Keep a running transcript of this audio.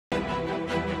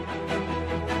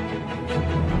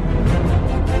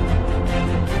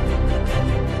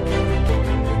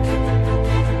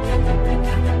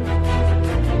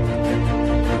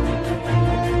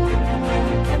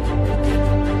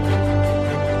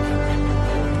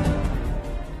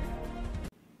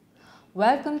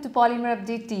Welcome to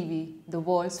Polymerupdate TV, the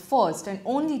world's first and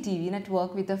only TV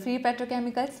network with a free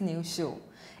petrochemicals news show.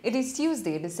 It is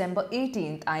Tuesday, December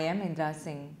 18th. I am Indra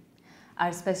Singh.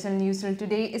 Our special newsreel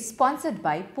today is sponsored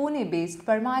by Pune-based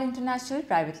Parmar International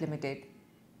Private Limited.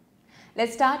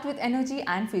 Let's start with energy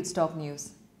and feedstock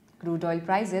news. Crude oil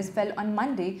prices fell on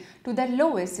Monday to their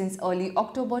lowest since early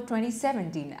October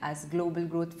 2017 as global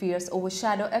growth fears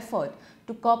overshadow effort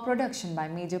to curb production by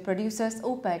major producers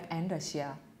OPEC and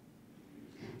Russia.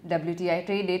 WTI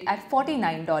traded at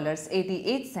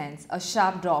 $49.88, a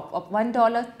sharp drop of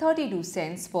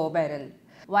 $1.32 per barrel,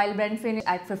 while Brent finished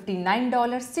at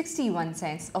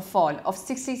 $59.61, a fall of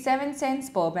 67 cents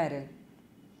per barrel.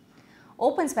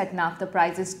 Open spec naphtha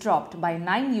prices dropped by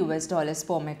 $9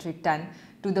 per metric ton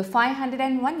to the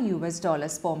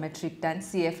 $501 per metric ton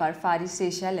CFR Far East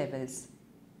Asia levels.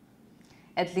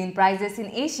 Ethylene prices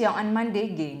in Asia on Monday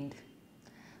gained.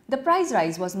 The price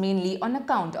rise was mainly on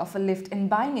account of a lift in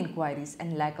buying inquiries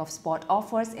and lack of spot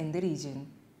offers in the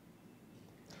region.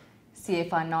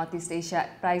 CFR Northeast Asia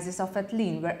prices of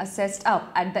ethylene were assessed up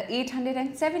at the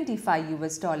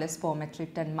 $875 per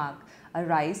metric ton mark, a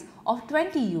rise of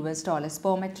 $20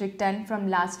 per metric ton from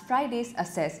last Friday's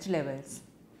assessed levels.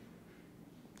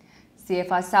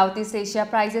 CFR Southeast Asia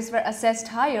prices were assessed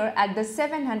higher at the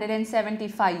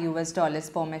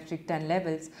 $775 per metric ton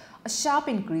levels, a sharp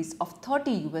increase of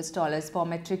 $30 per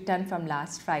metric ton from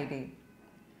last Friday.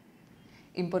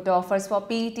 Import offers for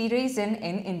PET resin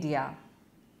in India.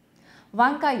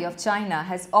 Wankai of China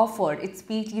has offered its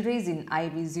PET resin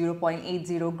IV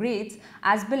 0.80 grades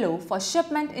as below for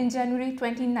shipment in January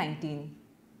 2019.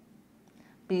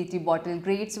 PET bottle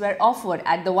grades were offered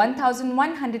at the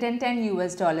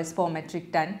 $1,110 per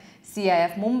metric ton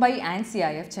CIF Mumbai and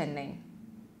CIF Chennai.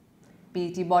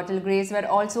 PET bottle grades were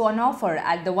also on offer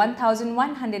at the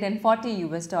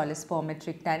 $1,140 per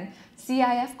metric ton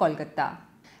CIF Kolkata.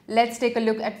 Let's take a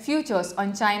look at futures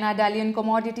on China Dalian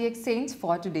Commodity Exchange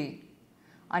for today.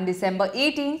 On December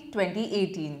 18,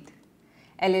 2018,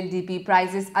 LLDPE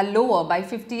prices are lower by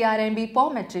 50 RMB per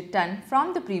metric ton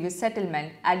from the previous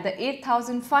settlement at the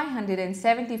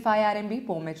 8,575 RMB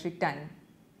per metric ton.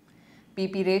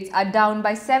 PP rates are down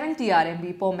by 70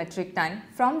 RMB per metric ton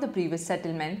from the previous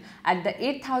settlement at the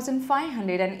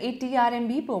 8,580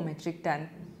 RMB per metric ton.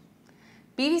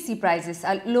 PVC prices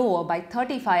are lower by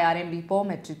 35 RMB per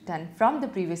metric ton from the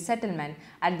previous settlement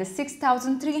at the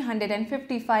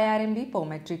 6,355 RMB per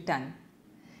metric ton.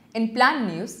 In plant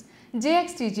news,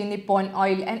 JXTG Nippon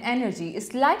Oil and Energy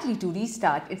is likely to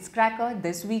restart its cracker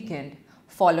this weekend,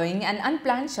 following an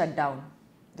unplanned shutdown.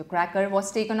 The cracker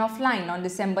was taken offline on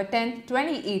December 10,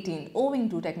 2018 owing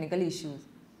to technical issues.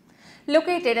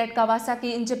 Located at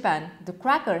Kawasaki in Japan, the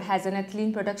cracker has an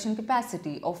ethylene production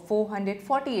capacity of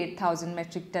 448,000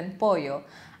 metric ton per year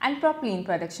and propylene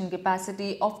production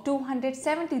capacity of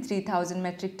 273,000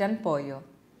 metric ton per year.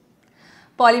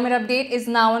 Polymerupdate is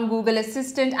now on Google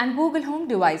Assistant and Google Home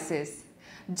devices.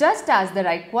 Just ask the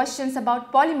right questions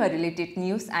about polymer-related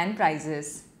news and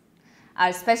prices.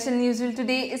 Our special newsreel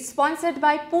today is sponsored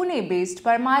by Pune-based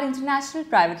Parmar International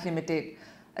Private Limited,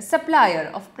 a supplier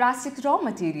of plastic raw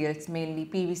materials mainly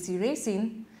PVC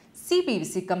resin,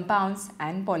 CPVC compounds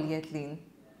and polyethylene.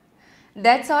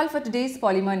 That's all for today's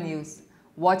Polymer News.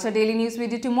 Watch our daily news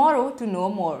video tomorrow to know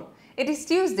more. It is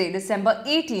Tuesday, December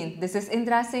 18th. This is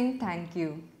Indra Singh. Thank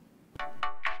you.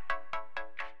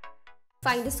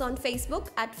 Find us on Facebook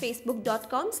at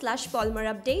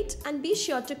facebook.com/polymerupdate and be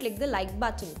sure to click the like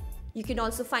button. You can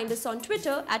also find us on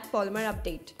Twitter at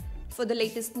Polymerupdate. For the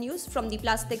latest news from the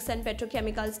plastics and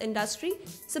petrochemicals industry,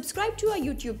 subscribe to our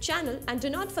YouTube channel and do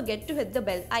not forget to hit the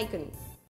bell icon.